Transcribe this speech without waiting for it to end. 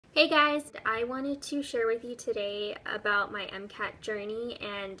Hey guys, I wanted to share with you today about my MCAT journey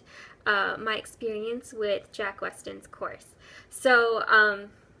and my experience with Jack Westin's course. So,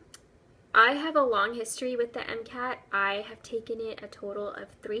 I have a long history with the MCAT. I have taken it a total of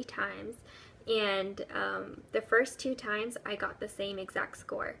 3 times, and the first 2 times I got the same exact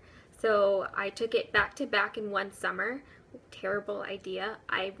score. So I took it back to back in one summer. Terrible idea.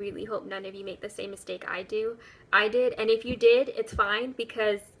 I really hope none of you make the same mistake I do. I did, and if you did, it's fine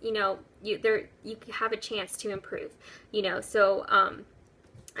because you have a chance to improve.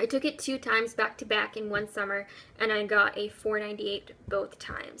 I took it 2 times back to back in one summer, and I got a 498 both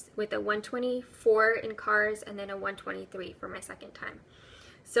times, with a 124 in cars and then a 123 for my second time.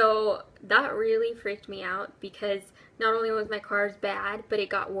 So that really freaked me out because not only was my cars bad, but it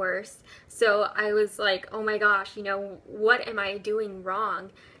got worse. So I was like, oh my gosh, what am I doing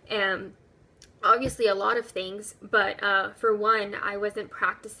wrong? And obviously a lot of things, but for one, I wasn't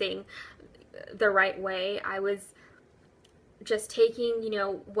practicing the right way. I was just taking,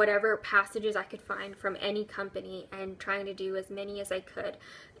 whatever passages I could find from any company and trying to do as many as I could.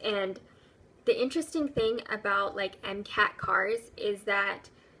 And the interesting thing about like MCAT cars is that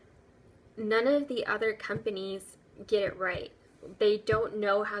none of the other companies get it right. They don't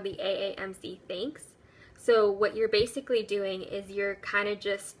know how the AAMC thinks. So what you're basically doing is you're kind of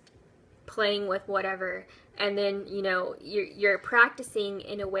just playing with whatever, and then you're practicing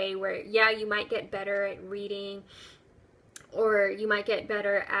in a way where, yeah, you might get better at reading, or you might get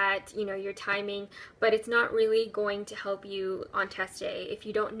better at your timing, but it's not really going to help you on test day if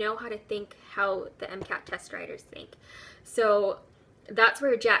you don't know how to think how the MCAT test writers think. So that's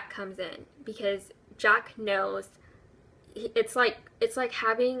where Jack comes in, because Jack knows. It's like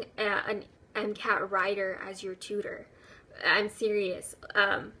having an MCAT writer as your tutor. I'm serious.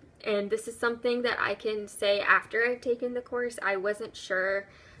 And this is something that I can say after I've taken the course. I wasn't sure,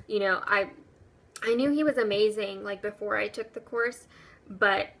 I knew he was amazing like before I took the course,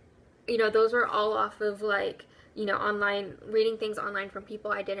 but those were all off of like online, reading things online from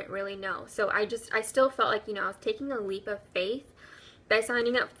people I didn't really know. So I still felt like I was taking a leap of faith by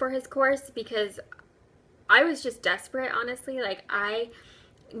signing up for his course, because I was just desperate, honestly. Like, I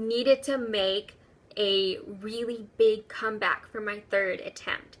needed to make a really big comeback for my third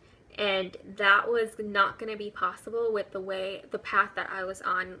attempt, and that was not going to be possible with the path that I was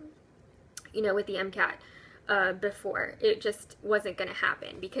on, with the MCAT before. It just wasn't going to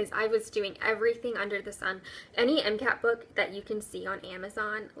happen because I was doing everything under the sun. Any MCAT book that you can see on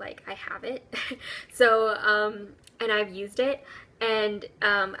Amazon, like, I have it. So, and I've used it. And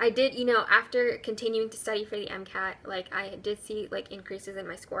I did, after continuing to study for the MCAT, like, I did see like increases in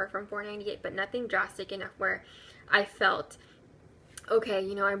my score from 498, but nothing drastic enough where I felt, okay,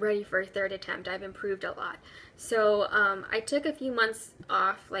 I'm ready for a third attempt. I've improved a lot. So I took a few months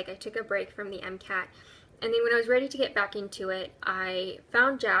off, like I took a break from the MCAT, and then when I was ready to get back into it, I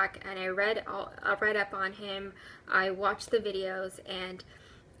found Jack and I read up on him. I watched the videos, and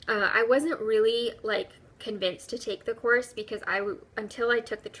I wasn't really like convinced to take the course because until I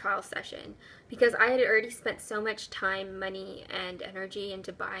took the trial session, because I had already spent so much time, money, and energy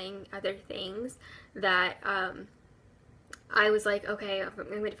into buying other things that I was like, okay, if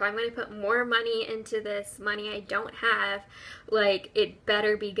I'm going to put more money into this money I don't have, like, it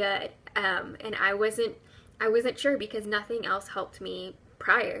better be good. And I wasn't sure because nothing else helped me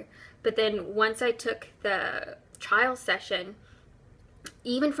prior. But then once I took the trial session,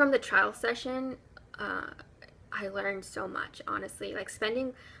 even from the trial session, I learned so much, honestly. Like,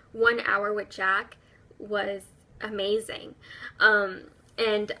 spending 1 hour with Jack was amazing.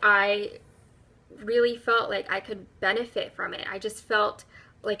 And I really felt like I could benefit from it. I just felt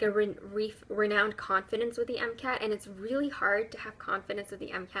like a renowned confidence with the MCAT, and it's really hard to have confidence with the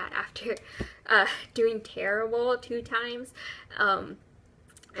MCAT after doing terrible 2 times.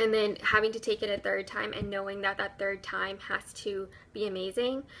 And then having to take it a third time and knowing that that third time has to be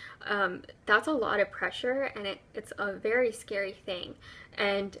amazing, that's a lot of pressure, and it's a very scary thing.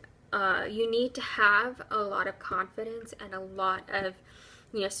 And you need to have a lot of confidence and a lot of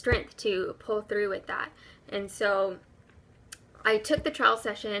strength to pull through with that. And so I took the trial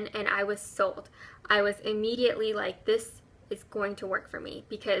session and I was sold. I was immediately like, this is going to work for me,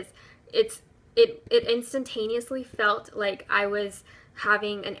 because it instantaneously felt like I was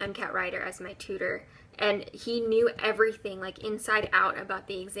having an MCAT writer as my tutor, and he knew everything, like, inside out about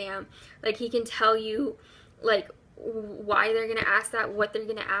the exam. Like, he can tell you like why they're gonna ask that, what they're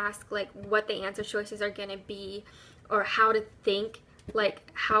gonna ask, like what the answer choices are gonna be, or how to think, like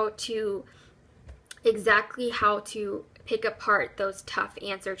exactly how to pick apart those tough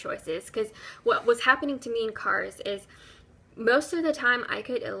answer choices. Because what was happening to me in cars is most of the time I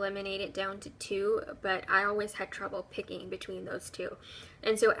could eliminate it down to 2, but I always had trouble picking between those 2.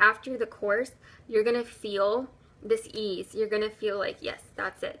 And so after the course, you're going to feel this ease. You're going to feel like, yes,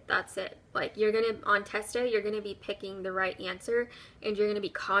 that's it. That's it. Like you're going to, on test day, you're going to be picking the right answer and you're going to be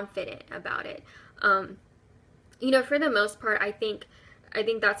confident about it. You know, for the most part, I think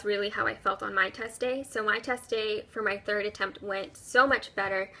that's really how I felt on my test day. So my test day for my 3rd attempt went so much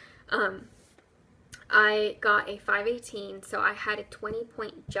better. I got a 518, so I had a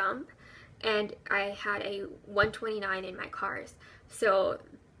 20-point jump, and I had a 129 in my cars. So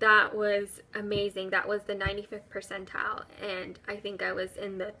that was amazing. That was the 95th percentile, and I think I was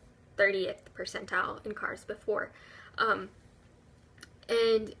in the 30th percentile in cars before.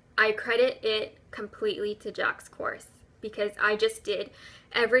 And I credit it completely to Jack's course, because I just did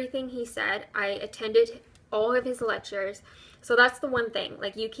everything he said. I attended all of his lectures. So that's the one thing,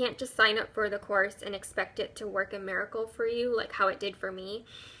 like you can't just sign up for the course and expect it to work a miracle for you like how it did for me.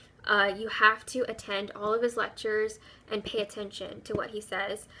 You have to attend all of his lectures and pay attention to what he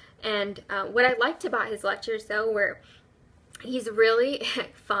says. And what I liked about his lectures though were he's really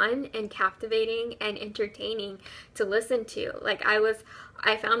fun and captivating and entertaining to listen to. Like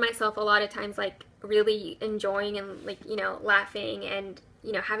I found myself a lot of times like really enjoying and like, you know, laughing and,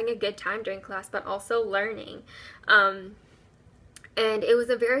 you know, having a good time during class, but also learning. And it was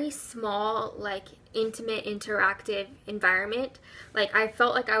a very small, like, intimate, interactive environment. Like, I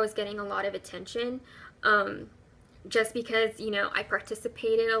felt like I was getting a lot of attention, just because, you know, I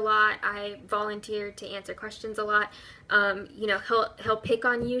participated a lot. I volunteered to answer questions a lot. You know, he'll pick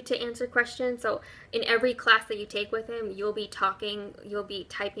on you to answer questions. So in every class that you take with him, you'll be talking, you'll be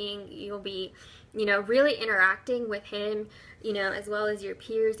typing, you'll be, you know, really interacting with him, you know, as well as your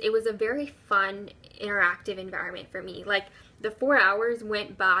peers. It was a very fun, interactive environment for me. Like, the 4 hours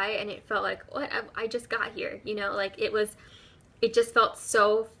went by and it felt like, what, I just got here, you know, like it just felt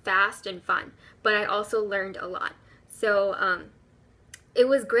so fast and fun, but I also learned a lot. So it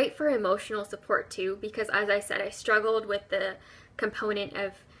was great for emotional support too, because as I said, I struggled with the component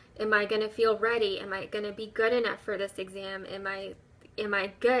of, am I going to feel ready? Am I going to be good enough for this exam? Am I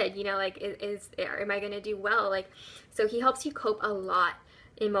good? You know, like, am I going to do well? Like, so he helps you cope a lot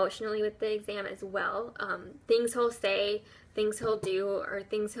emotionally with the exam as well. Things he'll say, things he'll do, or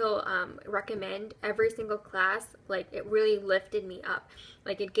things he'll recommend every single class, like it really lifted me up.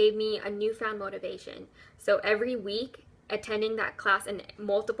 Like it gave me a newfound motivation. So every week attending that class and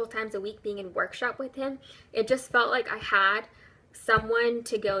multiple times a week being in workshop with him, it just felt like I had someone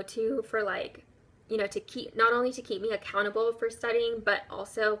to go to for, like, you know, to keep, not only to keep me accountable for studying, but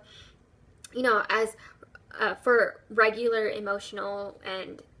also, you know, as for regular emotional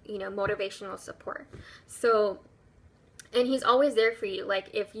and, you know, motivational support. So, and he's always there for you. Like,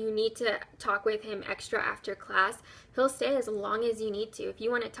 if you need to talk with him extra after class, he'll stay as long as you need to. If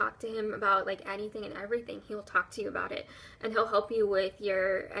you want to talk to him about, like, anything and everything, he'll talk to you about it. And he'll help you with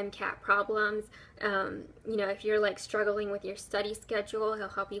your MCAT problems. You know, if you're, like, struggling with your study schedule, he'll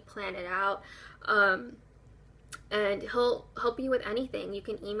help you plan it out. And he'll help you with anything. You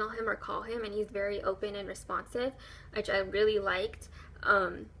can email him or call him, and he's very open and responsive, which I really liked.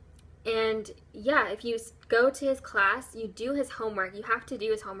 And yeah, if you go to his class, you do his homework. You have to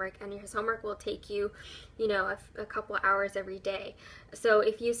do his homework, and his homework will take you, you know, a couple hours every day. So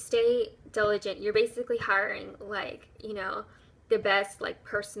if you stay diligent, you're basically hiring, like, you know, the best, like,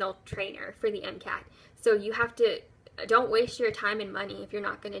 personal trainer for the MCAT. So you have to, don't waste your time and money if you're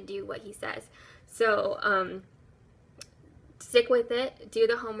not going to do what he says. So stick with it, do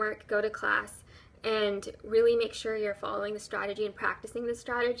the homework, go to class, and really make sure you're following the strategy and practicing the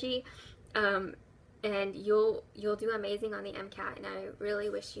strategy, and you'll do amazing on the MCAT. And I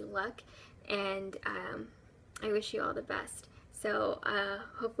really wish you luck, and I wish you all the best. So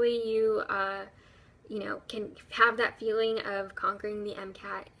hopefully you you know, can have that feeling of conquering the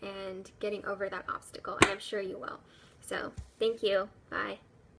MCAT and getting over that obstacle, and I'm sure you will. So thank you. Bye.